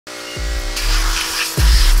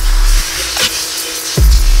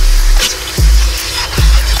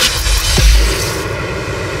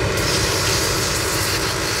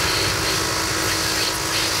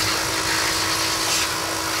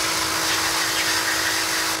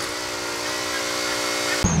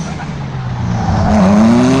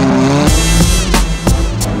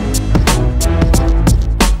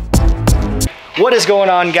What is going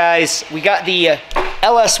on, guys? We got the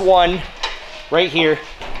LS1 right here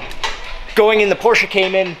going in the Porsche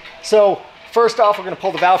Cayman. So first off, we're gonna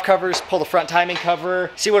pull the valve covers, pull the front timing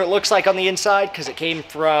cover, see what it looks like on the inside, because it came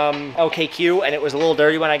from LKQ and it was a little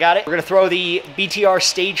dirty when I got it. We're gonna throw the BTR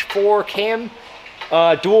Stage 4 cam,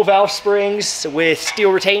 dual valve springs with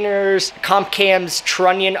steel retainers, comp cams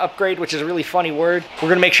trunnion upgrade, which is a really funny word. We're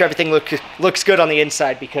gonna make sure everything looks good on the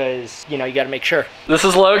inside, because you know, you gotta make sure. This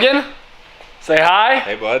is Logan. Say hi.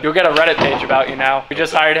 Hey, bud. You'll get a Reddit page about you now. We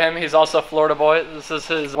just hired him. He's also a Florida boy. This is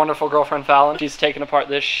his wonderful girlfriend, Fallon. She's taking apart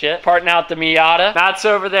this shit. Parting out the Miata. Matt's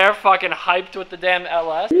over there fucking hyped with the damn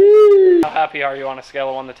LS. How happy are you on a scale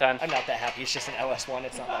of 1 to 10? I'm not that happy. It's just an LS1.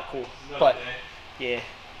 It's not that cool. But, yeah.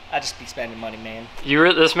 I just be spending money, man.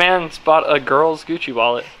 This man's bought a girl's Gucci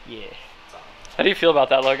wallet. Yeah. How do you feel about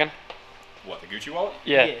that, Logan? What, the Gucci wallet?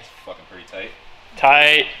 Yeah. Yeah. It's fucking pretty tight.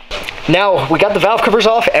 Tight. Now, we got the valve covers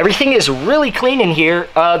off. Everything is really clean in here.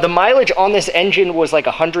 The mileage on this engine was like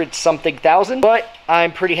 100-something thousand, but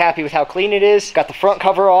I'm pretty happy with how clean it is. Got the front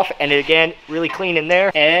cover off, and again, really clean in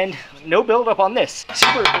there. And no buildup on this.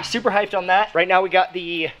 Super hyped on that. Right now, we got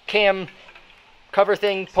the cam cover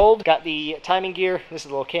thing pulled. Got the timing gear. This is the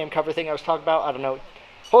little cam cover thing I was talking about. I don't know.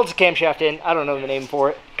 Holds the camshaft in. I don't know the name for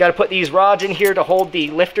it. Got to put these rods in here to hold the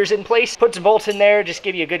lifters in place. Put some bolts in there, just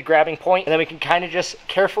give you a good grabbing point, and then we can kind of just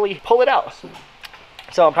carefully pull it out.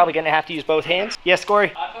 So I'm probably going to have to use both hands. Yes,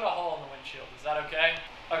 Corey? I put a hole in the windshield. Is that okay?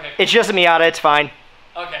 Okay. It's just a Miata. It's fine.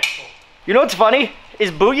 Okay, cool. You know what's funny? Is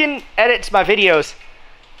Booyan edits my videos,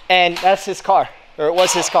 and that's his car. Or it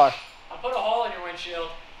was his car. I put a hole in your windshield.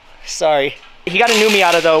 Sorry. He got a new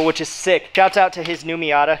Miata though, which is sick. Shouts out to his new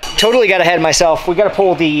Miata. Totally got ahead of myself. We got to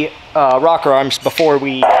pull the rocker arms before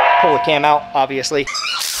we pull the cam out, obviously.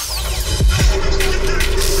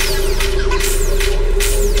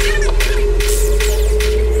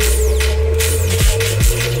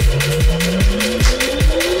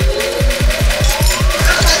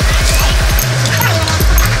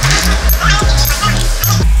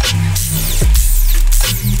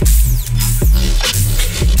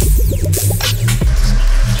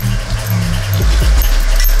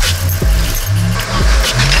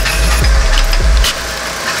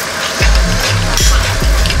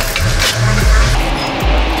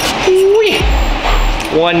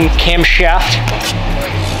 One camshaft.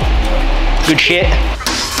 Good shit.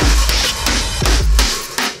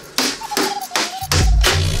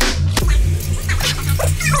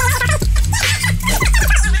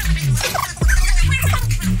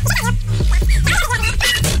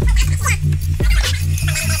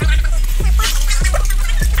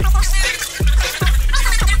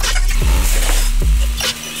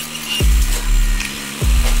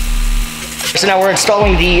 So now we're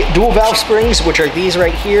installing the dual valve springs, which are these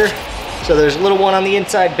right here. So there's a little one on the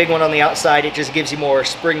inside, big one on the outside. It just gives you more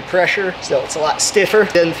spring pressure, so it's a lot stiffer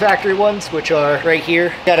than the factory ones, which are right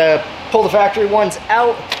here. Gotta pull the factory ones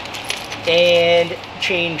out and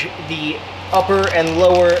change the upper and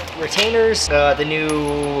lower retainers, the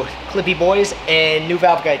new clippy boys, and new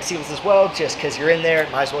valve guide seals as well. Just because you're in there,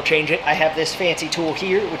 might as well change it. I have this fancy tool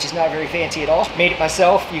here, which is not very fancy at all. Made it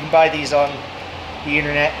myself. You can buy these on the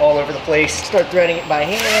internet all over the place. Start threading it by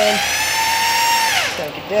hand.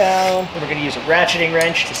 Sink it down. Then we're going to use a ratcheting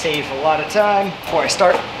wrench to save a lot of time. Before I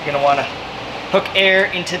start, you're going to want to hook air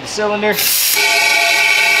into the cylinder.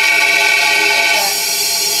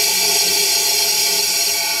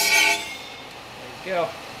 There you go.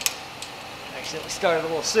 I accidentally started a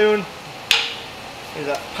little soon. There's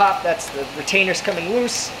a pop. That's the retainers coming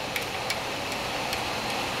loose.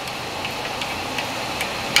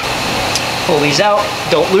 Pull these out,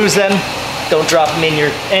 don't lose them, don't drop them in your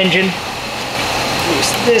engine.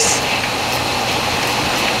 Loose this.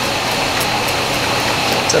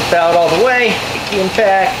 It's about all the way, key and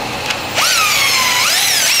pack.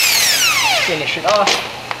 Finish it off.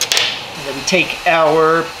 And then we take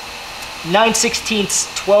our 9/16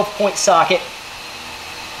 12-point socket.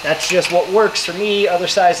 That's just what works for me. Other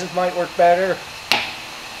sizes might work better,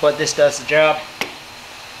 but this does the job.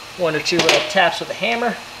 1 or 2 little taps with a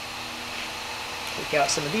hammer. Take out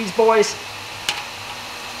some of these boys,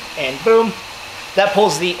 and boom, that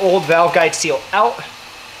pulls the old valve guide seal out.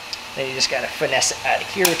 Then you just gotta finesse it out of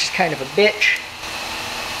here, which is kind of a bitch.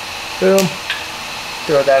 Boom,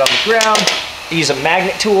 throw that on the ground. Use a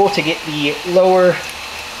magnet tool to get the lower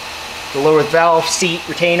valve seat,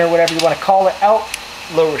 retainer, whatever you want to call it, out.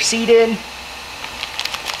 Lower seat in.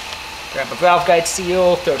 Grab a valve guide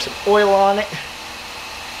seal, throw some oil on it.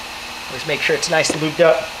 Always make sure it's nice and lubed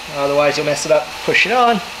up, otherwise you'll mess it up. Push it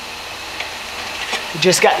on. We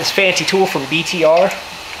just got this fancy tool from BTR.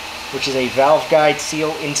 which is a valve guide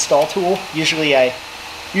seal install tool. Usually I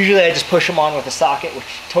just push them on with a socket, which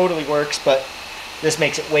totally works, but this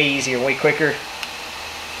makes it way easier, way quicker.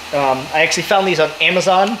 I actually found these on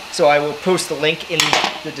Amazon, so I will post the link in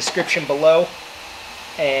the description below,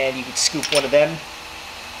 and you can scoop one of them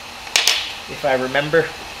if I remember.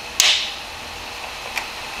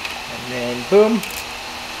 And then boom,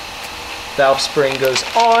 valve spring goes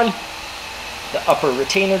on, the upper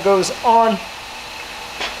retainer goes on,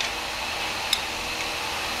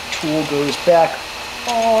 tool goes back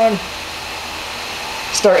on.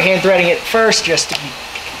 Start hand threading it first, just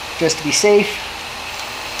to be safe.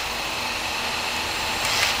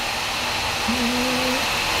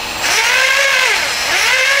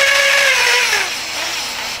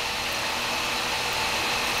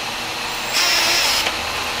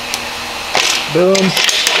 Boom.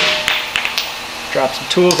 Drop some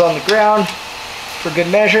tools on the ground for good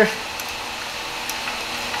measure.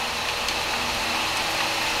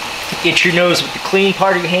 Get your nose with the clean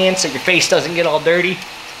part of your hand so your face doesn't get all dirty.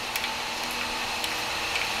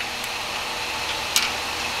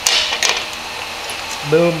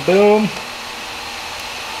 Boom, boom.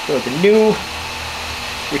 Throw the new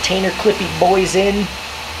retainer clippy boys in.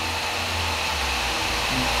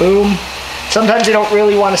 Boom. Sometimes they don't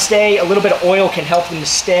really want to stay. A little bit of oil can help them to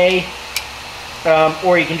stay.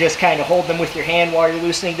 Or you can just kind of hold them with your hand while you're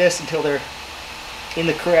loosening this until they're in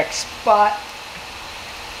the correct spot.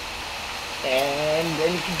 And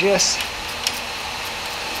then you can just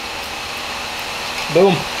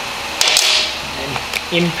boom. And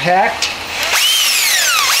impact.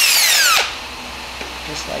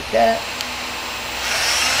 Just like that.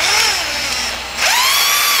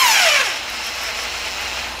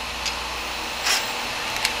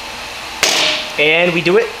 And we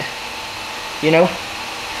do it,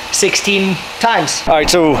 16 times. All right,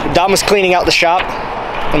 so Dom was cleaning out the shop.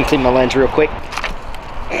 Let me clean my lens real quick.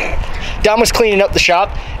 Dom was cleaning up the shop,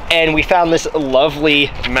 and we found this lovely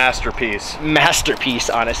masterpiece. Masterpiece,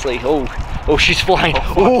 honestly. Oh, she's flying.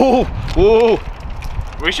 Oh.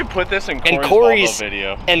 We should put this in Corey's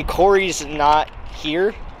video. And Corey's not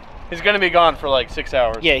here. He's gonna be gone for like 6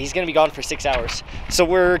 hours. Yeah, he's gonna be gone for 6 hours. So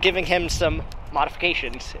we're giving him some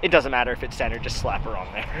modifications. It doesn't matter if it's centered, just slap her on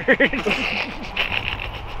there.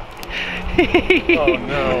 Oh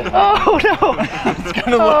no. Oh no. It's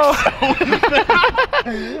gonna look so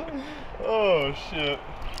bad. Oh shit.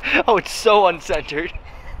 Oh, it's so uncentered.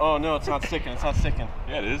 Oh no, it's not sticking. It's not sticking.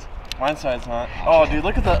 Yeah, it is. Mine side's not. Oh dude,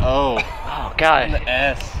 look at the O. Oh god. And the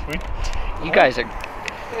S. You guys are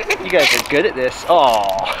good at this. Oh.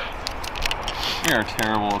 We are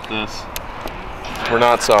terrible at this. We're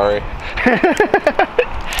not sorry.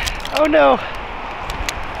 Oh no.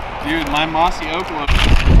 Dude, my mossy oak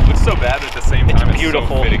looks so bad, but at the same time it's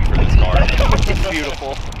beautiful. So fitting for this car. It's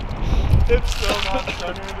beautiful. It's so not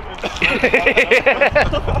centered.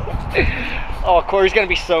 Oh, Corey's gonna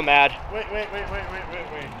be so mad. Wait.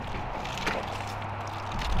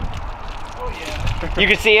 Oh yeah. You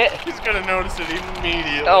can see it? He's gonna notice it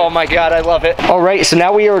immediately. Oh my god, I love it. All right, so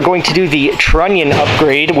now we are going to do the trunnion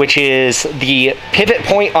upgrade, which is the pivot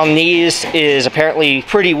point on these is apparently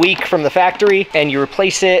pretty weak from the factory, and you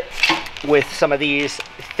replace it with some of these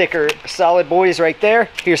thicker solid boys right there.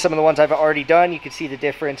 Here's some of the ones I've already done. You can see the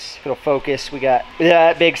difference. It'll focus. We got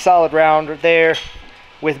that big solid round right there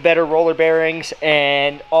with better roller bearings,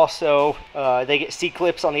 and also they get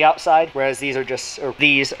C-clips on the outside, whereas these are just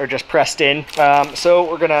pressed in. So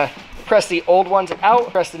we're gonna press the old ones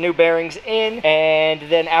out, press the new bearings in, and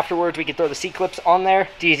then afterwards we can throw the C-clips on there.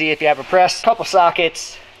 It's easy if you have a press. Couple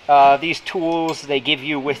sockets. These tools they give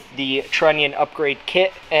you with the trunnion upgrade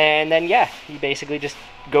kit, and then yeah, you basically just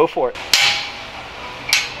go for it.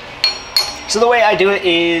 So the way I do it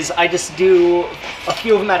is I just do a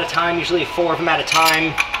few of them at a time, usually 4 of them at a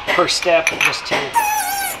time per step, just to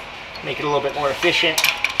make it a little bit more efficient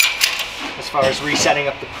as far as resetting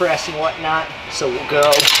up the press and whatnot. So we'll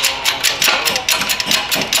go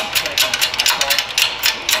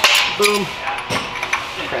boom,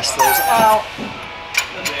 press those out.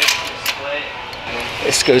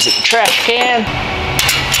 This goes in the trash can.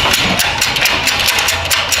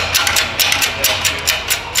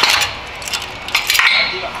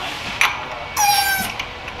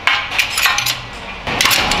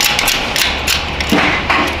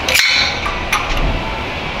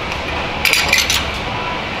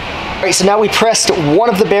 All right, so now we pressed one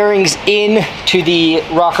of the bearings in to the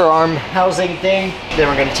rocker arm housing thing. Then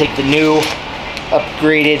we're gonna take the new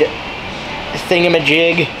upgraded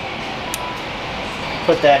thingamajig,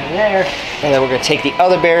 put that in there, and then we're gonna take the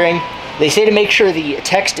other bearing, They say to make sure the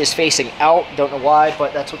text is facing out. Don't know why,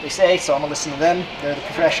 but that's what they say, so I'm gonna listen to them. They're the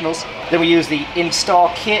professionals. Then we use the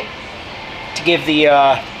install kit to give the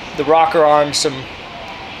rocker arm some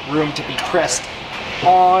room to be pressed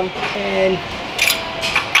on. And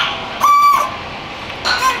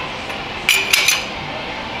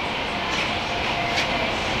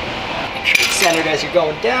make sure it's centered as you're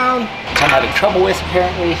going down, which I'm having trouble with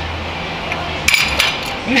apparently.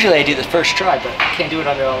 Usually I do the first try, but I can't do it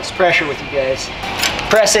under all this pressure with you guys.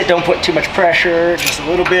 Press it, don't put too much pressure, just a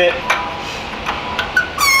little bit.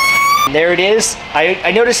 And there it is.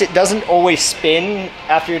 I notice it doesn't always spin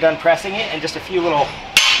after you're done pressing it, and just a few little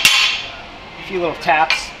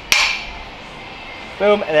taps.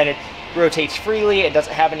 Boom, and then it rotates freely. It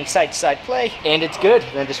doesn't have any side-to-side play, and it's good.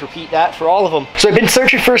 And then just repeat that for all of them. So I've been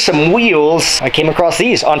searching for some wheels. I came across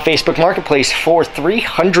these on Facebook Marketplace for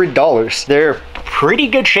 $300. They're pretty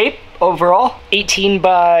good shape overall. 18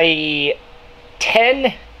 by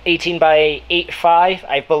 10, 18 by 8.5,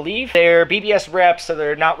 I believe. They're BBS reps, so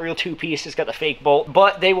they're not real two-piece, just got the fake bolt,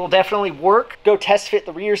 but they will definitely work. Go test fit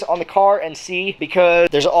the rears on the car and see, because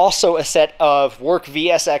there's also a set of work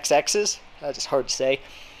VSXXs, that's just hard to say,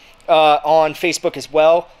 on Facebook as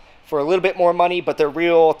well for a little bit more money, but they're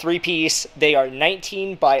real three-piece. They are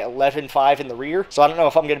 19 by 11.5 in the rear, so I don't know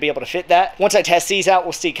if I'm going to be able to fit that. Once I test these out,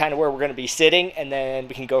 we'll see kind of where we're going to be sitting, and then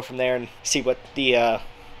we can go from there and see what the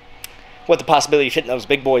possibility of fitting those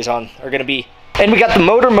big boys on are going to be. And we got the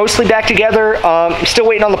motor mostly back together. I'm still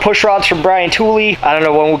waiting on the push rods from Brian Tooley. I don't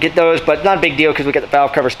know when we'll get those, but not a big deal because we got the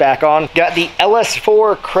valve covers back on. Got the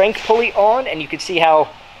LS4 crank pulley on, and you can see how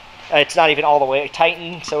it's not even all the way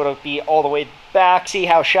tightened, so it'll be all the way back. See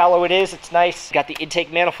how shallow it is? It's nice. Got the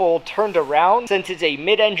intake manifold turned around. Since it's a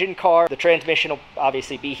mid-engine car, the transmission will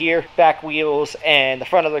obviously be here, back wheels, and the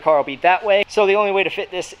front of the car will be that way. So the only way to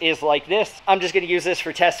fit this is like this. I'm just going to use this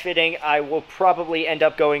for test fitting. I will probably end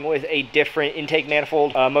up going with a different intake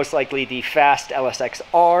manifold, most likely the fast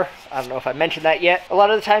LSXR. I don't know if I mentioned that yet. A lot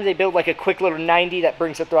of the times they build like a quick little 90 that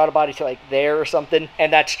brings the throttle body to like there or something,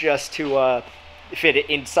 and that's just to fit it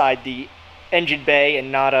inside the engine bay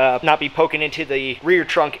and not be poking into the rear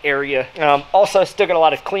trunk area. Also, still got a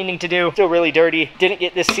lot of cleaning to do. Still really dirty. Didn't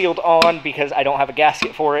get this sealed on because I don't have a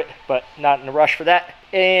gasket for it, but not in a rush for that.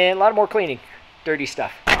 And a lot more cleaning. Dirty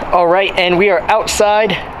stuff. All right, and we are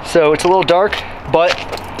outside, so it's a little dark, but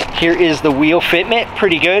here is the wheel fitment.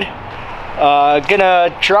 Pretty good.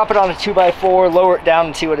 Gonna drop it on a 2x4, lower it down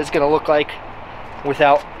and see what it's gonna look like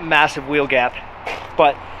without massive wheel gap.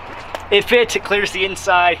 But it fits, it clears the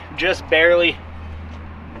inside, just barely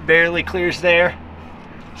clears there.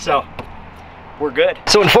 So we're good.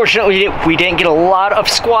 So unfortunately we didn't get a lot of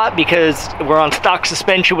squat because we're on stock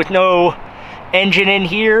suspension with no engine in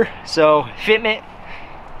here. So fitment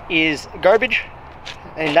is garbage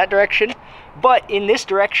in that direction. But in this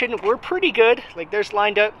direction, we're pretty good. Like there's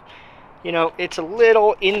lined up, you know, it's a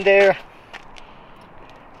little in there,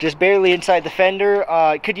 just barely inside the fender.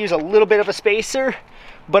 Could use a little bit of a spacer,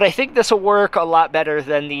 but I think this will work a lot better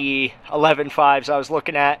than the 11.5s I was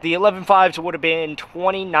looking at. The 11.5s would have been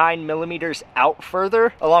 29 millimeters out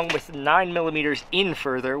further, along with 9 millimeters in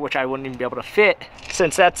further, which I wouldn't even be able to fit.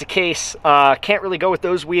 Since that's the case, can't really go with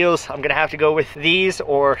those wheels. I'm gonna have to go with these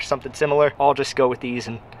or something similar. I'll just go with these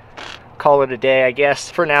and call it a day, I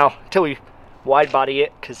guess, for now, until we wide body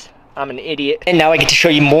it, because I'm an idiot. And now I get to show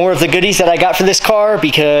you more of the goodies that I got for this car,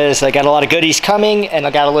 because I got a lot of goodies coming and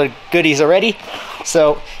I got a lot of goodies already.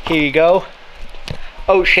 So here you go.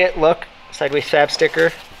 Oh shit, look, sideways fab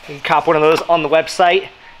sticker. You can cop one of those on the website.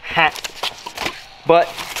 But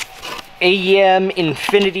AEM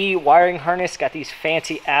Infinity wiring harness, got these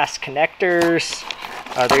fancy ass connectors.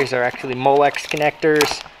 These are actually Molex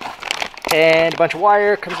connectors. And a bunch of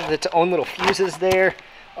wire, comes with its own little fuses there.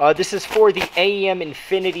 This is for the AEM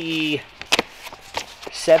Infinity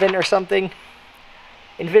 7 or something.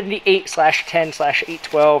 Infinity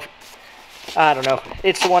 8/10/812. I don't know.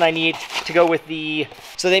 It's the one I need to go with the...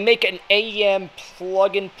 So they make an AEM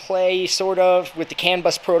plug-and-play, sort of, with the CAN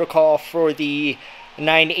bus protocol for the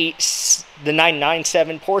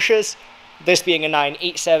 997 Porsches. This being a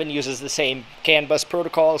 987 uses the same CAN bus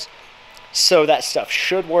protocols. So that stuff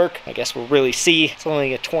should work. I guess we'll really see. It's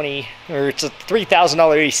only it's a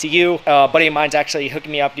 $3,000 ECU. A buddy of mine's actually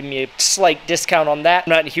hooking me up, giving me a slight discount on that.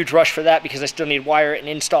 I'm not in a huge rush for that because I still need to wire it and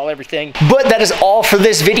install everything. But that is all for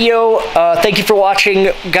this video. Thank you for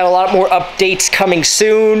watching. Got a lot more updates coming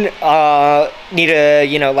soon. Need to,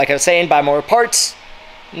 you know, like I was saying, buy more parts.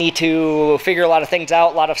 Need to figure a lot of things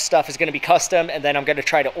out. A lot of stuff is going to be custom, and then I'm going to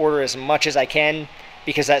try to order as much as I can,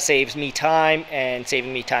 because that saves me time, and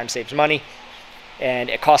saving me time saves money, and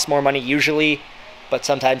it costs more money usually but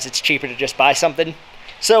sometimes it's cheaper to just buy something.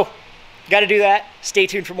 So, got to do that. Stay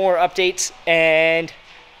tuned for more updates, and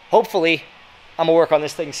hopefully I'm gonna work on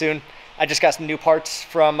this thing soon. I just got some new parts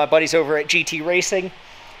from my buddies over at GT Racing,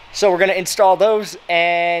 so we're gonna install those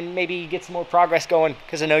and maybe get some more progress going,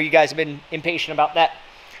 because I know you guys have been impatient about that.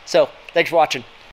 So, thanks for watching.